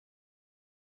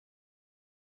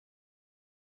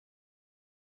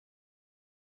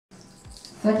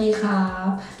สวัสดีครับ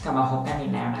กลับมาพบกันอี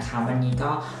กแล้วนะคะวันนี้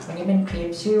เป็นคลิป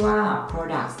ชื่อว่า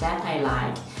products that I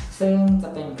like ซึ่งจะ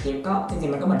เป็นคลิปก็จริ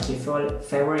งๆมันก็เหมือนคลิป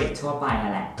favorite ทั่วไปนั่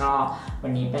นแหละก็วั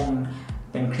นนี้เ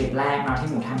ป็นคลิปแรกเนาะที่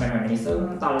หมูทำเป็นแบบนี้ซึ่ง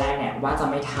ตอนแรกเนี่ยว่าจะ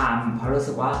ไม่ทำเพราะรู้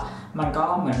สึกว่ามันก็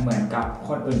เหมือนกับค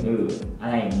นอื่นๆอะ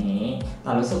ไรอย่างนี้แ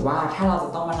ต่รู้สึกว่าถ้าเราจะ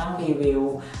ต้องมานั่งรีวิว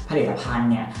ผลิตภัณฑ์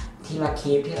เนี่ยทีละค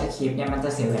ลิปเนี่ยมันจะ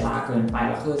เสียเวลาเกินไป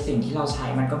แล้วคือสิ่งที่เราใช้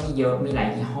มันก็มีเยอะมีหลาย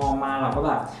ยี่ห้อมากเราก็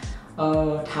แบบ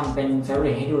ทำเป็น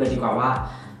favorite ให้ดูเลยดีกว่าว่า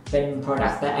เป็น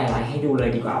product that I like ให้ดูเลย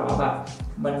ดีกว่าว่าแบบ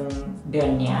มันเดือน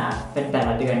นี้เป็นแต่ล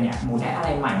ะเดือนเนี่ยหมูได้อะไร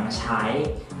ใหม่มาใช้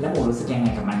และหมูรู้สึกยังไง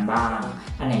กับมันบ้าง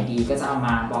อันไหนดีก็จะเอาม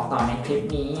าบอกต่อในคลิป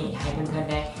นี้ให้เพื่อนๆ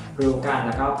ได้รู้กันแ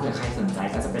ล้วก็เผื่อใครสนใจ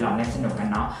ก็จะไปลองเล่นสนุกกัน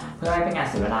เนาะเพื่อไม่เป็นการ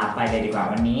เสียเวลาไปเลยดีกว่า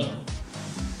วันนี้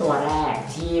ตัวแรก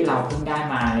ที่เราเพิ่งได้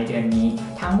มาในเดือนนี้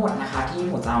ทั้งหมดนะคะที่ห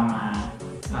มูจะเอามา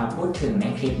พูดถึงใน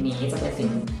คลิปนี้จะเป็นสิ่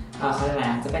งเขาเรียกอะไร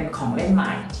จะเป็นของเล่นให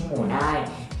ม่ที่หมูได้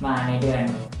มาในเดือน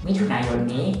มิถุนายน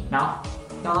นี้เนาะ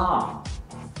ก็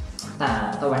แ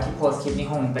ต่วันที่โพสต์คลิปนี้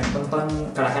คงเป็นต้น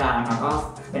กรกฎาคมแล้วก็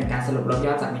เป็นการสรุปรวบย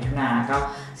อดจากมิถุนาก็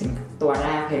สิ่งตัวแร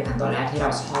กผลิตภัณฑ์ตัวแรกที่เรา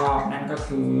ชอบนั่นก็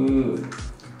คื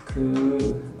อ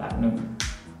แบบหนึ่ง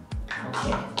โอเค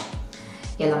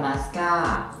เอลมาสกา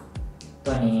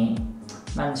ตัวนี้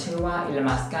มันชื่อว่าเอลม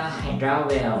าสกาไฮดราเ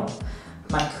วล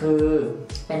มันคือ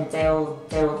เป็นเจล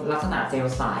ลักษณะเจล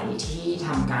ใสที่ท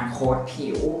ำการโค้ทผิ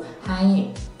วให้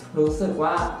รู้สึก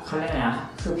ว่าเขาเรียกอะไรนะ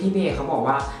คือพี่เบย์เขาบอก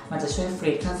ว่ามันจะช่วยฟ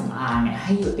รีซเครื่องสำอางเนี่ยใ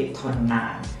ห้อยู่ติดทนนา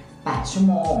น8 ชั่ว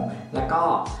โมงแล้วก็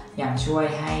ยังช่วย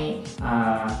ให้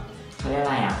เขาเรียกอ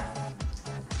ะไรอ่ะ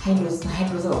ให้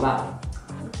รู้สึกว่าแบบ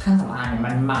เครื่องสำอางเนี่ย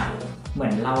มันใหม่เหมือ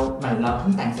นเราเพิ่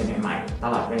งแต่งเสร็จใหม่ๆต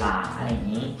ลอดเวลาอะไรอย่าง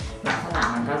นี้ลักษณะ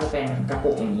มันก็จะเป็นกระปุ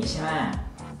กอย่างนี้ใช่ไหม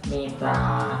มีตรา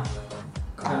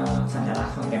สัญลัก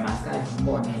ษณ์ของเดมัสกาอยู่ข้างบ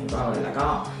นเห็นบ่อยแล้วก็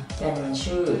เป็น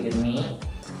ชื่ออยู่ตรงนี้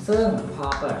ซึ่งพอ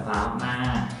เปิดฝาออกมา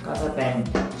ก็จะเป็น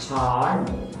ช้อน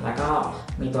แล้วก็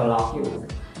มีตัวล็อกอยู่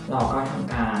เราก็ท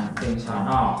ำการดึงช้อน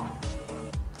ออก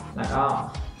แล้วก็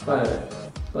เ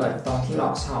ปิดตรงที่ล็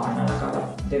อกช้อนแล้วก็แบบ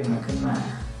ดึงมันขึ้นมา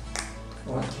โ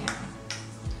อเ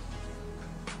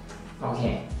ค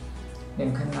ดึง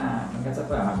ขึ้นมามันก็จะเ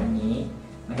ปิดมาเป็นนี้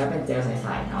มันก็เป็นเจลใส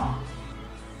ๆเนาะ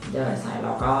เจลใสๆแ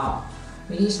ล้วก็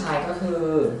วิธีใช้ก็คือ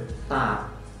ตัก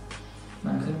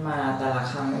มันขึ้นมาแต่ละ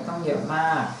ครั้งไม่ต้องเยอะม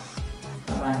าก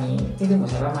ประมาณนี้ที่ผม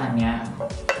ใช้ประมาณเนี้ย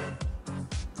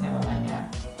ประมาณเนี้ย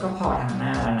ก็พอทางหน้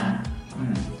าแล้วนะ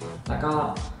แล้วก็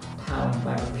ทาลงไป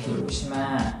บนผิวใช่ไหม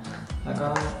แล้วก็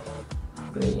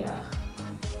เกลี่ย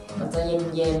มันจะ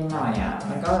เย็นๆหน่อยอ่ะ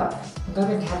มันก็เ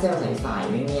ป็นแค่เจลใส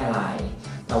ๆไม่มีอะไร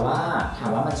แต่ว่าถาม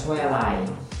ว่ามันช่วยอะไร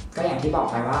ก็อย่างที่บอก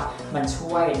ไปว่ามัน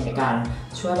ช่วยในการ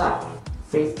ช่วยแบบ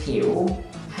ฟรีซผิว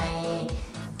ให้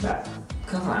แบบเค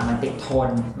รื่องสำอางมันติดทน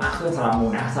มากขึ้นสำหรับหมู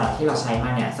นะสำหรับที่เราใช้มา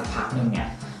เนี่ยสักพักหนึ่งเนี่ย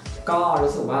ก็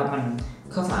รู้สึกว่ามัน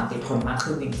เครื่องสำอางติดทนมาก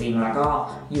ขึ้นจริงๆแล้วก็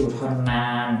อยู่ทนนา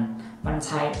นมันใ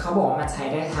ช้เขาบอกว่ามันใช้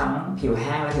ได้ทั้งผิวแ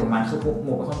ห้งและผิวมันคือห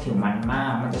มูเป็นคนผิวมันมา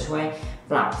กมันจะช่วย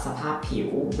ปรับสภาพผิว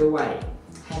ด้วย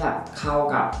ให้แบบเข้า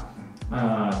กับ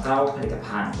เจ้าผลิต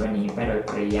ภัณฑ์ตัวนี้ไปโดยป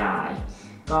ริยาย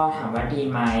ก็ถามว่าดี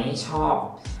ไหมชอบ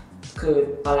คือ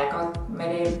ตอนแรกก็ไม่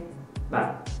ได้แบบ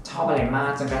ชอบอะไรมาก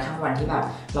จนกระทั่งวันที่แบบ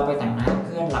เราไปแต่งหน้าเ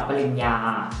พื่อนรับปริญญา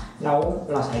แล้ว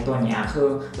เราใช้ตัวนี้คือ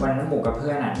วันนั้นหมูกับเพื่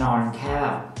อนนอนแค่แบ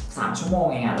บ3 ชั่วโมง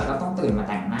เองแล้วก็ต้องตื่นมา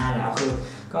แต่งหน้าแล้วคือ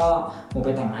ก็หมูไป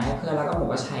แต่งหน้าให้เพื่อนแล้วก็หมู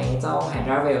ก็ใช้เจ้าไฮด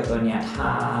ราเวลตัวนี้ท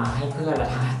าให้เพื่อนและ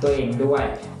ทาตัวเองด้วย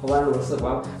เพราะว่ารู้สึก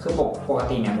ว่าคือปก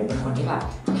ติเนี่ยหมูเป็นคนที่แบบ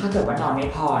ถ้าเกิดว่านอนไม่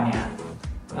พอเนี่ย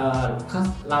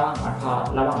ระหว่างวั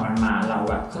นมาเรา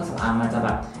แบบเครื่องสำอางมันจะแบ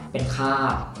บเป็นครา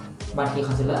บบางทีค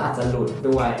อนซีลเลอร์อาจจะหลุด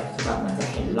ด้วยคือแบบมันจะ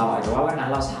เห็นรอยแต่ว่าวันนั้น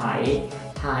เราใช้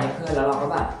ทาให้เพื่อนแล้วเราก็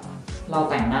แบบเรา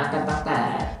แต่งหน้ากันตั้งแต่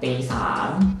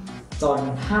3 จน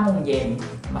5 โมงเย็น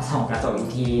มาส่องกระจกอีก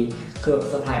ทีคือ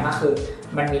เซอร์ไพรส์มากคือ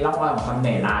มันมีร่องรอยของความเห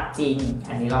นื่อยล้าจริง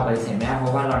อันนี้เราปฏิเสธไม่ได้เพรา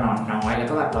ะว่าเรานอนน้อยแล้ว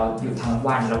ก็แบบเราอยู่ทั้ง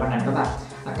วันแล้ววันนั้นก็แบบ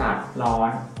อากาศร้อน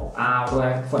อบอ้าวด้วย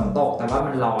ฝนตกแต่ว่า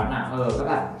มันร้อนก็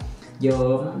แบบเยิ้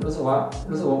มรู้สึกว่า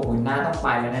อุ่นหน้าต้องไป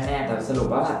แล้วแน่ๆแต่สรุป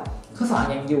ว่าแบบเครื่องสำอาง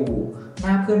ยังอยู่หน้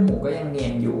าเพื่อนหมูก็ยังเนีย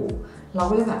นอยู่เรา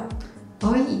ก็เลยแบบเ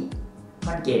ฮ้ย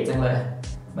มันเก๋จังเลย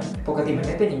มันปกติมันไ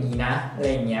ม่เป็นอย่างนี้นะอะไร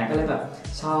อย่างเงี้ยก็เลยแบบ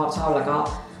ชอบแล้วก็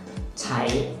ใช้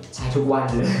ทุกวัน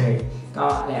เลยก็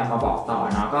เลยเอามาบอกต่อ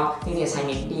เนาะก็จริงๆใช้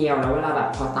นิดเดียวแล้วเวลาแบบ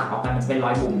พอตักออกไปมันจะเป็นร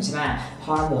อยบุ๋มใช่ไหมพ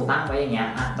อหมูตั้งไว้อย่างเงี้ย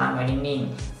ตั้งไว้นิ่ง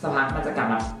ๆสักพักมันจะกลับ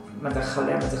มามันจะ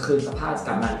คืนสภาพก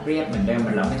ลับมาเรียบเหมือนเดิมเห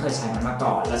มือนเราไม่เคยใช้มันมา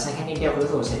ก่อนแล้วใช้แค่นิดเดียวรู้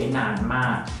สึกใช้ได้นานมา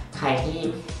กใครที่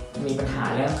มีปัญหา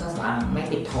เรื่องเครื่องสำอางไม่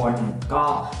ติดทนก็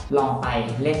ลองไป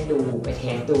เล่นดูไปเท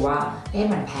สดูว่า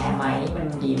มันแพ้ไหมมัน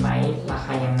ดีไหมราค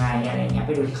ายังไงอะไรเงี้ยไ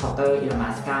ปดูที่เคาน์เตอร์อิลมา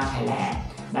สกาไทยแลนด์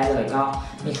ได้เลยก็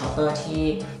มีเคาน์เตอร์ที่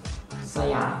ส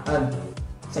ยาม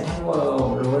เซ็นทรัลเวิล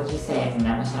ด์หรือว่าที่เซนน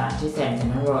ะไม่ใช่ที่เซนท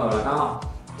รัลเวิลด์แล้วก็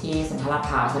ที่เซ็นทรัลลาด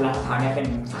พร้าวเซ็นทรัลลาดพร้าวเนี่ยเป็น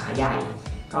สาขาใหญ่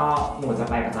ก็หมูจะ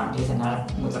ไปประจำที่เซ็นทรัล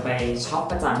หมูจะไปช็อป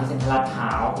ประจำที่เซ็นทรัลลาดพร้า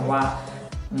วเพราะว่า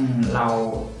เรา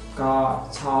ก็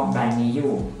ชอบแบรนด์นี้อ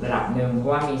ยู่ระดับหนึ่งเพรา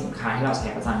ะว่ามีสินค้าที่เราใช้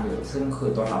ประจำอยู่ซึ่งคือ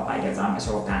ตัวต่อไปเดี๋ยวจะมาโช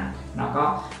ว์กันแล้วก็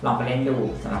ลองไปเล่นดู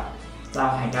สำหรับเจ้า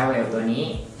ไฮดราเวลตัวนี้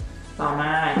ต่อมา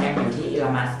ยังอยู่ที่อิลา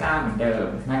มาสกาเหมือนเดิม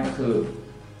นั่นก็คือ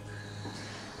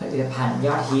ผลิตภัณฑ์ย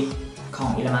อดฮิตของ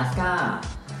อิลามาสกา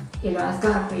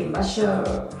ครีมบัชเชอ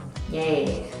ร์เย่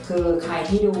คือใคร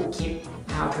ที่ดูคลิป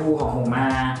how to ของหมูมา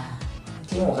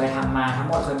ที่หมูเคยทำมาทั้ง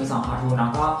หมดเคยมี2 how to เนา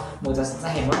ะก็หมูจะ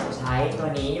เห็นว่าหมูใช้ตัว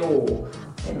นี้อยู่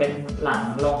เป็นหลัง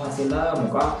ลงคอนซีลเลอร์หมู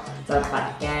ก็จะปัด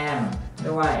แก้ม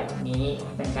ด้วยนี้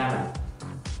เป็นการแบบ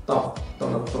ตบ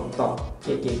เ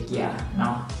กียร์เน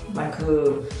าะมันคือ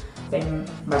เป็น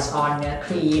บลัชออนเนื้อค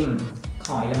รีมข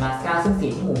องอิลามาสกาซึ่งสี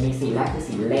ที่หมูมีสีแรกคือ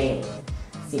สีเลด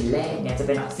เนี่ยจะเ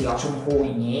ป็นสีออกชมพู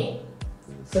อย่างนี้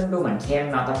ซึ่งดูเหมือนเข้ม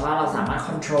เนาะแต่ว่าเราสามารถค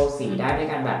วบคุมสีได้ด้วย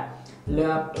กันแบบเลื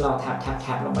อกเราแ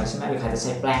ท็บลงไปใช่ไหมหรือใครจะใ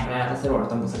ช้แปรงก็ได้แล้วก็สะดวกเรา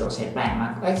ต้องสะดวกใช้แปรงมา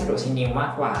กสะดวกใช้นิ้วมา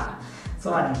กกว่า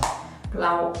ส่วนเร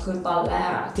าคือตอนแร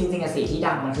กจริงๆสีที่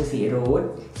ดังมันคือสีรูท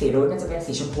มันจะเป็น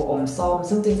สีชมพูอมส้ม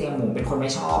ซึ่งจริงๆหมูเป็นคนไ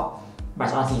ม่ชอบบลั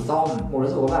ชออนสีส้มหมู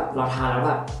รู้สึกว่าแบบเราทาแล้ว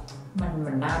แบบ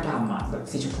มันหน้าดำอ่ะแบบ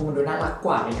สีชมพูมันดูน่ารักก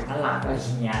ว่าเลยอยากน่ารักอะไรอ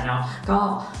ย่างเงี้ยเนาะ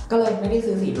ก็เลยไม่ได้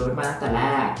ซื้อสีรูทมาตั้งแต่แร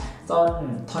กจน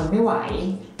ทนไม่ไหว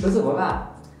รู้สึกว่าแบบ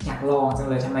อยากลองจัง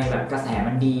เลยทำไมแบบกระแส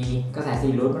มันดีกระแสสี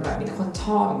รูทมันแบบมีแต่คนช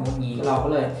อบอย่างนี้เราก็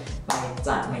เลยไป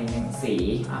จัดใน1 สี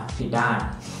ผิดด้าน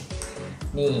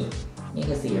นี่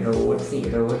คือสีรู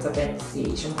ทจะเป็นสี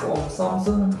ชมพูอมส้ม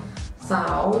ซึ่งสา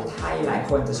วไทยหลาย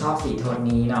คนจะชอบสีโทน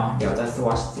นี้เนาะเดี๋ยวจะสว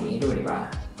อชสีให้ดูดีกว่า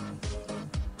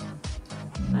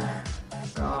นะ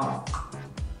ก็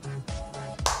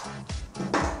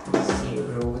สี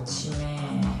รูทใช่ไหม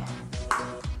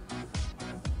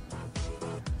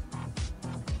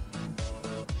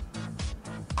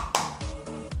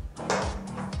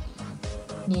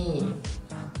นี่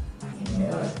เห็นไหม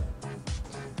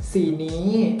สีนี้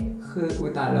คืออุ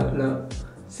ตาเลอะ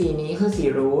สีนี้คือสี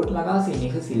รูทแล้วก็สีนี้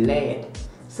คือสีเลด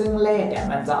ซึ่งเลดเนี่ย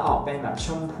มันจะออกเป็นแบบช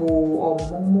มพูอ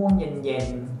มม่วงเย็น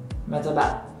มันจะแบ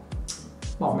บ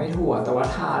บอกไม่ถูกแต่ว่า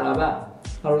ทาแล้วแบบ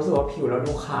เรารู้สึกว่าผิวเรา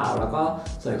ดูขาวแล้วก็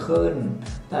สวยขึ้น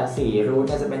แต่สีรูทเ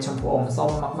นี่ยจะเป็นชมพูอมส้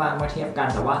มมากๆเมื่อเทียบกัน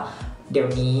แต่ว่าเดี๋ยว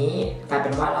นี้กลายเป็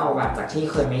นว่าเราแบบจากที่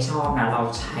เคยไม่ชอบนะเรา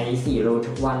ใช้สีรูท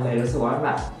ทุกวันเลยรู้สึกว่าแบ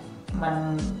บ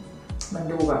มัน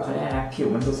ดูแบบเขาเรียกนะผิว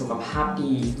มันดูสุขภาพ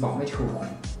ดีบอกไม่ถูก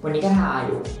วันนี้ก็ทาอ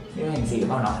ยู่นี่เห็นสีหรือ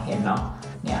เปล่าเนาะเห็นเนาะ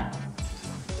เนี่ย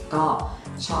ก็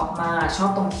ชอบมากชอบ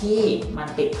ตรงที่มัน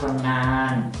ติดทนนา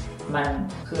นมัน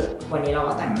คือวันนี้เรา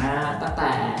ก็แต่งหน้าตั้งแ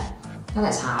ต่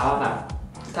เช้าแบบ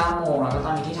9 โมงแล้วก็ต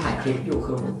อนนี้ที่ถ่ายคลิปอยู่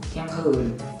คือเที่ยง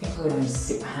คืน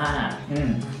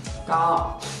15ก็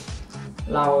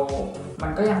มั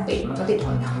นก็ยังติดมันก็ติดท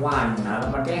นทั้งวันนะแล้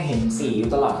วมันก็ยังเห็นสีอยู่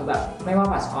ตลอดคือแบบไม่ว่า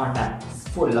บัชออนแบบ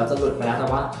ฝุ่นเราจะหลุดไปแล้วแต่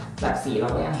ว่าแบบสีเรา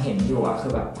ก็ยังเห็นอยู่อะคื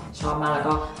อแบบชอบมากแล้ว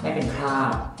ก็ไม่เป็นครา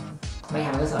บไม่ท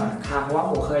ำให้เกิดคราบเพราะว่า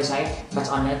ผมเคยใช้บัช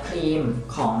ออนเนื้อครีม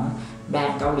ของแบรน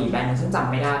ด์เกาหลีแบรนด์นึงซึ่งจ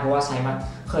ำไม่ได้เพราะว่าใช้มา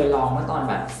เคยลองเมื่อตอน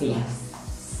แบบ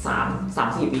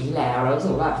3-4 ปีที่แล้วรู้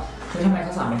สึกว่าทำไมเข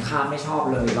าสามเป็นคราบไม่ชอบ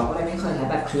เลยเราก็เลยไม่เคยใช้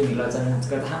แบบครีมอีกเราจน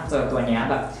กระทั่งเจอตัวนี้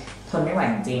แบบทนไม่ไหว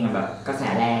จริงๆแบบกระแส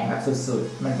แรงแบบสุด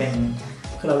ๆมันเป็น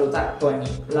คือเรารู้จักตัว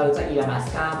นี้เรารู้จักอิลามาส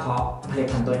กาเพราะผลิต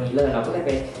ภัณฑ์ตัวนี้เลยเราก็เลยไ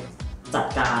ปจัด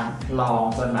การลอง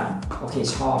จนแบบโอเค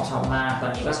ชอบมากตอ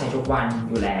นนี้ก็ใช้ทุกวัน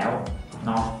อยู่แล้วเ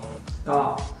นาะก็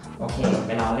โอเคไ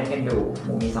ปลองเล่นกันดูห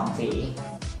มูมี2 สี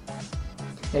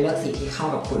ไปเลือกสีที่เข้า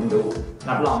กับคุณดู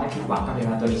รับรองไม่ผิดหวังกับผลิต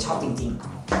ภัณฑ์ตัวนี้ชอบจริง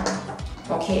ๆ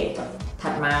โอเคถั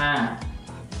ดมา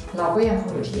เราก็ยังค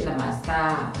งอยู่ที่อิลามาสกา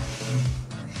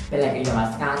เป็นอะไรกับอิลามา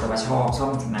สกาแต่ว่าชอบ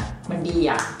จริงนะมันดี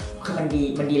อ่ะคือมัน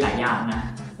ดีหลายอย่างนะ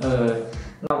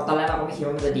เราตอนแรกเราก็ไม่คิด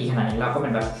ว่ามันจะดีขนาดนี้เราก็เหมื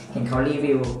อนแบบเห็นเขารี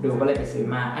วิวดูก็เลยไปซื้อ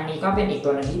มาอันนี้ก็เป็นอีกตั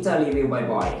วนึงที่เจอรีวิว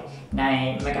บ่อยๆใน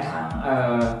แม้กระทั่ง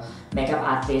เมคอัพอ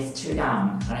าร์ติสต์ชื่อดัง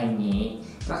อะไรอย่างนี้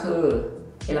ก็คือ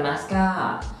อิลามาสกา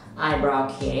ไอบราว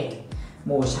เค้กห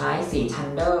มูใช้สีทัน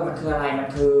เดอร์มันคืออะไรมัน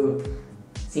คือ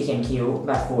สีเขียนคิ้วแ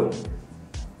บบฝุ่น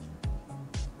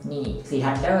นี่สี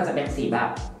ทันเดอร์จะเป็นสีแบบ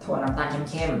โทนน้ำตาล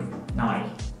เข้มๆหน่อย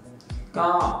ก็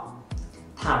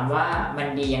ถามว่ามัน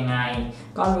ดียังไง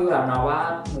ก็รู้แล้วเนาะว่า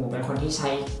หมูเป็นคนที่ใช้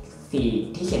สี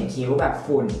ที่เขียนคิ้วแบบ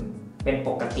ฝุ่นเป็นป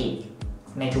กติ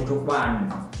ในทุกๆวัน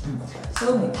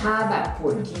ซึ่งถ้าแบบ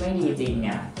ฝุ่นที่ไม่ดีจริงเ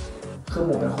นี่ยคือห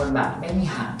มูเป็นคนแบบไม่มี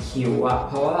หางคิ้วอะเ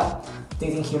พราะว่าแบบจ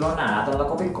ริงๆคิ้วเราหนาตอนเรา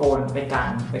ก็ไปโกนไป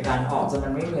การออกจนมั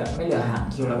นไม่เหลือหาง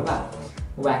คิ้วแล้วก็แบบ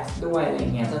แว็กซ์ด้วยอะไร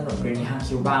เงี้ยจะหนุนบริเวณหาง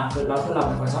คิ้วบ้างคือเราเ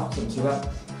ป็นคนชอบเขียนคิ้วแบบ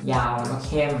ยาวแล้วก็เ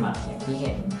ข้มอ่ะอย่างที่เ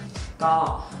ห็นก็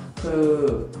คือ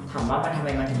ถามว่ามันทำไม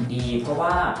มันถึงดีเพราะว่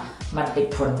ามันติด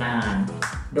ทนนาน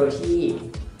โดยที่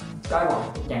ก็บอก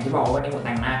อย่างที่บอกว่าวันนี้หมดแ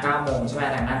ต่งหน้า9 โมงใช่ไหม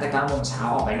แต่งหน้าจะ9 โมงเช้า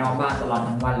ออกไปนอกบ้านตลอด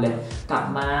ทั้งวันเลยกลับ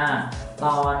มา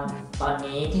ตอน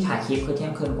นี้ที่ถ่ายคลิปคือเที่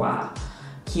ยงคืนกว่า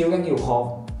คิ้วยังอยู่ครบ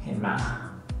เห็นไหม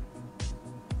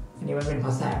อันนี้มันเป็นเพร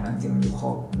าะแสงมันจริงมันอยู่คร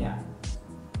บเนี่ย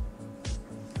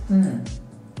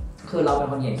คือเราเป็น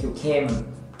คนเห็นคิ้วเข้ม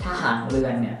ถ้าหางเรือ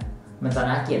นเนี่ยมันจะ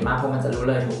น่าเกลียดมากเพราะมันจะรู้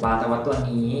เลยถูกป่ะแต่ว่าตัว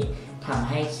นี้ทำใ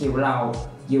ห้คิ้วเรา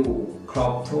อยู่คร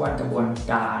บถ้วนกระบวน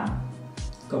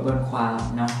ความ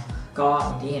เนาะก็อ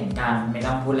ย่างที่เห็นกันไม่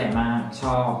ต้องพูดอะไรมากช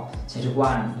อบใช้ทุก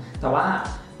วันแต่ว่า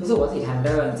รู้สึกว่าสีทันเด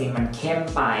อร์จริงๆมันเข้ม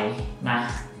ไปนะ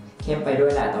เข้มไปด้ว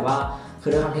ยแหละแต่ว่าคื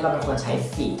อด้วยความที่เราเป็นคนใช้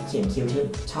สีเขียนคิ้วที่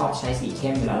ชอบใช้สีเข้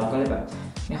มอยู่แล้วเราก็เลยแบบ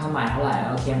ไม่เข้าหมายเท่าไหร่แล้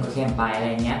วเข้มก็เข้มไปอะไร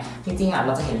เงี้ยจริงๆเร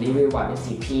าจะเห็นรีวิวว่าเป็น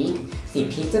สีพี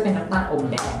คจะเป็นน้ำตาลอม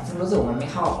แดงซึ่งรู้สึกมันไม่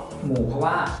เข้าหมูเพราะ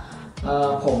ว่า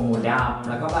ผมหมูดำ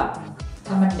แล้วก็แบบ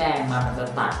ถ้ามันแดงมามันจะ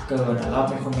ตัดเกินเรา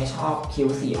เป็นคนไม่ชอบคิ้ว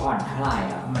สีอ่อนเท่าไหร่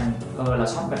มันเรา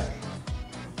ชอบแบบ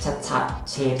ชัด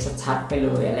ๆเชฟชัดๆไปเล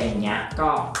ยอะไรเงี้ยก็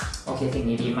โอเคสิ่ง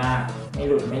นี้ดีมากไม่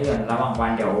หลุดไม่เลือนระหว่างวั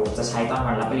นเดี๋ยวจะใช้ตอน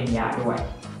วันรับปริญญาด้วย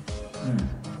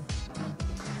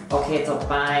โอเคจบ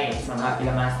ไปสำหรับอิ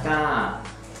ลามาสกา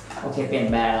โอเคเปลี่ยน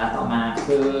แบรนด์แล้วต่อมา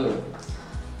คือ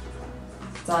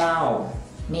เจ้า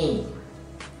นี่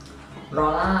รอ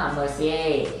ล่าเมอร์เซีย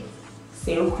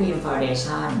ซิลครีมฟาวเด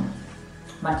ชั่น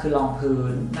มันคือรองพื้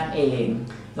นนั่นเอง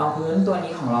รองพื้นตัว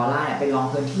นี้ของลอร่าเนี่ยเป็นรอง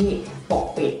พื้นที่ปก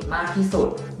ปิดมากที่สุด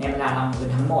ในบรรดารองพื้น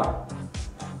ทั้งหมด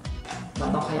มัน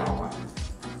ต้องเขย่าก่อน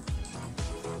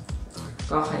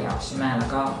ก็เขย่าใช่ไหมแล้ว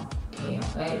ก็เท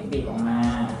บีบออกมา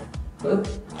ปึ๊บ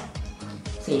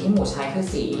สีที่หมูใช้คือ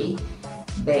สี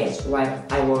เบจ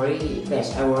ไอวอ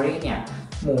รี่เนี่ย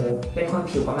หมูเป็นคน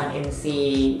ผิวประมาณ MC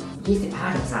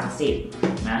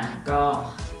 25-30นะก็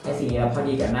ใช้สีนี้แล้วพอ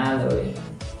ดีกับหน้าเลย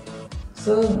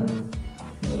ซึ่ง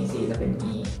นี่สีจะเป็น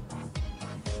นี้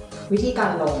วิธีกา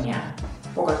รลงเนี่ย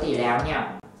ปกติแล้วเนี่ย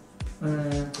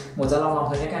หมูจะลอง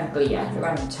พื้นด้วยการเกลี่ยด้วยก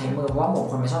ารใช้มือเพราะว่าหมู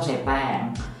คนไม่ชอบใช้แป้ง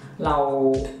เรา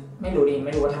ไม่รู้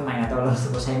ว่าทำไมนะแต่เรารู้สึ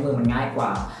กว่าใช้มือมันง่ายกว่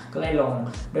าก็เลยลง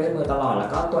ด้วยมือตลอดแล้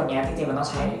วก็ตัวนี้จริงๆมันต้อง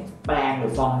ใช้แปรงหรื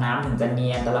อฟองน้ำถึงจะเนี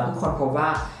ยนแต่เราเพิ่งค้นพบว่า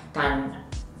การ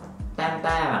แต้ม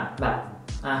แบบ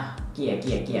เกลี่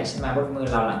ยใช่ไหมบนมือ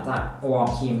เราหลังจากวอร์ม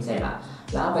ครีมเสร็จ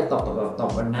แล้วเอาไปตบ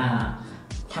บนหน้า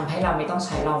ทำให้เราไม่ต้องใ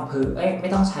ช้รองพื้นไม่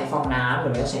ต้องใช้ฟองน้ำหรื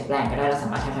อไม่ต้องใช้แปรงก็ได้เราสา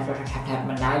มารถแทบ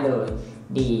มันได้เลย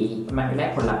ดีมันได้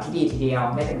ผลลัพธ์ที่ดีทีเดียว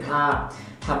ไม่เป็นคราบ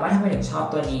ถามว่าทำไมถึงชอบ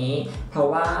ตัวนี้เพราะ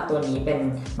ว่าตัวนี้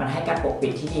มันให้การปกปิ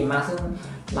ดที่ดีมากซึ่ง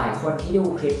หลายคนที่ดู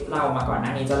คลิปเรามาก่อนหน้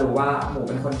านี้จะรู้ว่าหมูเ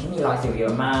ป็นคนที่มีรอยสิวเยอ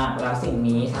ะมากแล้วสิ่ง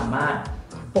นี้สามารถ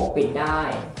ปกปิดได้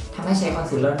ทำให้ใช้คอน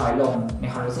ซีลเลอร์น้อยลงใน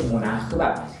ความรู้สึกหมูนะคือแบ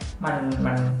บ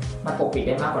มันปกปิดไ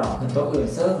ด้มากกว่ารองพื้นตัวอื่น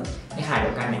ซึ่งในขณะเดี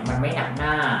ยวกันเนี่ยมันไม่หนักหน้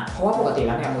าเพราะว่าปกติแ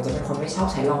ล้วเนี่ยหมูจะเป็นคนไม่ชอบ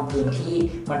ใช้รองพื้นที่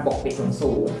มันปกปิด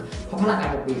สูงเพราะพลังงาน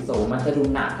ปกปิดสูงมันจะดู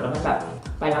หนักแล้วมันแบบ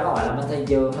ไปแล้วหล่อแล้วมันจะ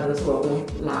เยอะมันรู้สึกว่าอุ้ย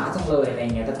ล้าจังเลยอะไรเ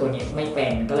งี้ยแต่ตัวนี้ไม่เป็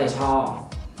นก็เลยชอบ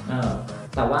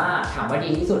แต่ว่าถามว่าดี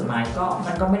ที่สุดไหมก็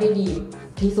มันก็ไม่ได้ดี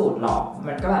ที่สุดหรอก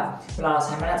มันก็แบบเวลาเราใ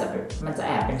ช้มันจะแ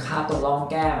อบเป็นคราบตรงร่อง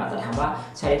แก้มแต่ถามว่า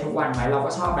ใช้ได้ทุกวันไหมเรา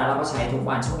ก็ชอบนะเราก็ใช้ทุก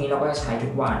วันช่วงนี้เราก็จะใช้ทุ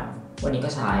กวันวันนี้ก็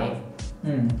ใช้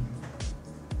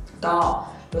ก็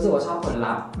รู้สึกว่าชอบผล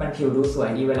ลัพธ์มันผิวดูสวย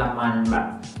ดีเวลามันแบบ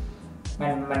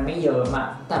มันไม่เยิ้ม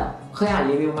แต่เคยอ่าน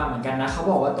รีวิวมาเหมือนกันนะเขา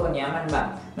บอกว่าตัวนี้มันแบบ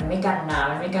มันไม่กันน้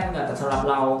ำมันไม่กันเหงื่อแต่สำหรับ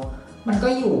เรามันก็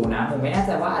อยู่นะผมไม่แน่ใ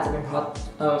จว่าอาจจะเป็นเพราะ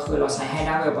คือเราใช้ให้ไ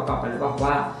ด้เวลประกอบกันหรือเปล่า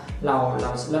ว่าเรา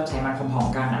เริ่มใช้มันพร้อม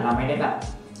ๆกันเราไม่ได้แบบ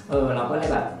เราก็เลย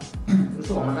แบบ รู้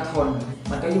สึกว่ามันก็ทน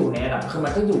มันก็อยู่ในระดับคือมั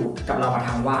นก็อยู่กับเรามา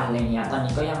ทั้งวันอะไรเงี้ยตอน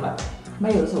นี้ก็ยังแบบไ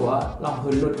ม่รู้สึกว่ารอง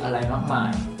พื้นหลุดอะไรมากมาย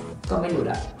ก็ไม่หลุด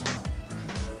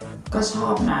ก็ชอ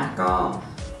บนะก็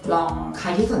ลองใคร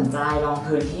ที่สนใจลอง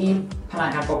พื้นที่พลั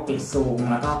งการปกปิดสูง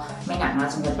แล้วก็ไม่หนักมาก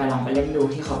จนเกินไปลองไปเล่นดู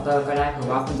ที่เคาน์เตอร์ก็ได้เผื่อ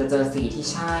ว่าคุณจะเจอสีที่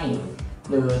ใช่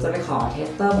หรือจะไปขอเทส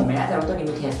เตอร์ผมไม่แน่ใจว่าตัวนี้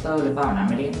มีเทสเตอร์หรือเปล่านะไ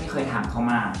ม่เคยถามเขา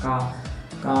มา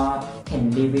ก็เห็น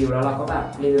รีวิวแล้วเราก็แบบ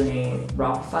รีวิวในบล็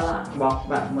อกฝรั่งบล็อก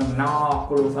แบบเมืองนอก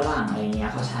กูรูฝรั่งอะไรเงี้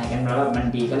ยเขาใช้กันแล้วแบบมัน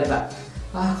ดีก็เลยแบบ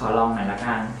ขอลองหน่อยละ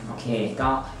กันโอเคก็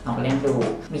ลองไปเล่นดู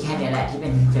มีแค่นี้แหละที่เป็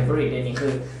นเฟเวอริตเดือนนี้คื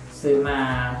อซื้อมา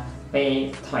ไป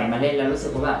ถอยมาเล่นแล้วรู้สึ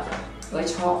กว่าแบบ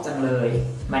ชอบจังเลย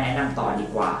มาแนะนำต่อดี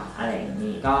กว่าอะไรอย่าง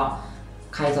นี้ก็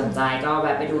ใครสนใจก็แว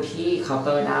ะไปดูที่เคาน์เต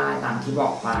อร์ได้ตามที่บอ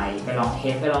กไปลองเท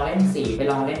สไปลองเล่นสีไป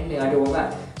ลองเล่นเนื้อดูว่าแบบ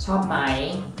ชอบไหม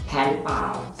แพ้หรือเปล่า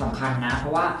สำคัญนะเพรา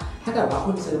ะว่าถ้าเกิดว่า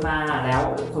คุณซื้อมาแล้ว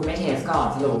คุณไม่เทสก่อน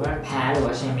สรุปว่ามันแพ้หรือ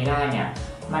ว่าใช้ไม่ได้เนี่ย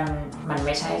มันไ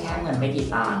ม่ใช่แค่เงินไม่กี่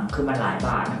ตังค์คือมันหลายบ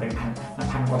าทมัน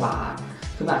พันกว่าบาท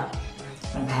คือแบบ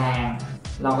มันแพง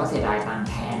เราก็เสียดายตังค์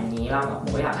แทนนี้เราห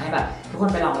มูอยากให้แบบทุกค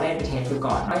นไปลองเล่นไปเทสดู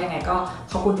ก่อนก็ยังไงก็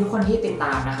ขอบคุณทุกคนที่ติดต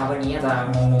ามนะคะวันนี้อาจจะ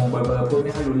งงๆเบอร์พูดไ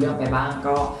ม่ค่อยรู้เรื่องไปบ้าง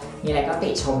ก็มีอะไรก็ติ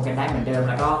ชมกันได้เหมือนเดิม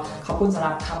แล้วก็ขอบคุณสำห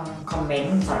รับคอมเมน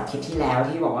ต์สำหรับคลิปที่แล้ว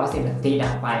ที่บอกว่าเสียงดนตรีดั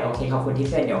งไปโอเคขอบคุณที่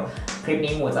เพื่อนเดี๋ยวคลิป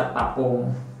นี้หมูจะปรับปรุง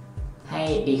ให้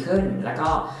ดีขึ้นแล้วก็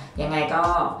ยังไงก็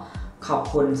ขอบ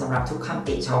คุณสำหรับทุกคำ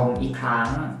ติชมอีกครั้ง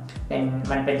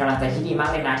มันเป็นกำลังใจที่ดีมาก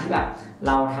เลยนะที่แบบเ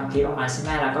ราทำคลิปออกมาใช่ไหม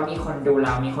แล้วก็มีคนดูเร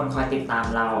ามีคนคอยติดตาม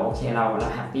เราโอเคเรา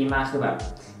แฮปปี้มากคือแบบ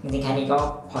จริงๆแค่นี้ก็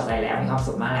พอใจแล้วมีความ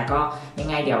สุขมากแล้วก็ยัง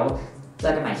ไงเดี๋ยวเจ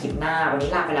อกันใหม่คลิปหน้าวันนี้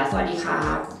ลาไปแล้วสวัสดีครั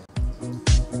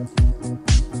บ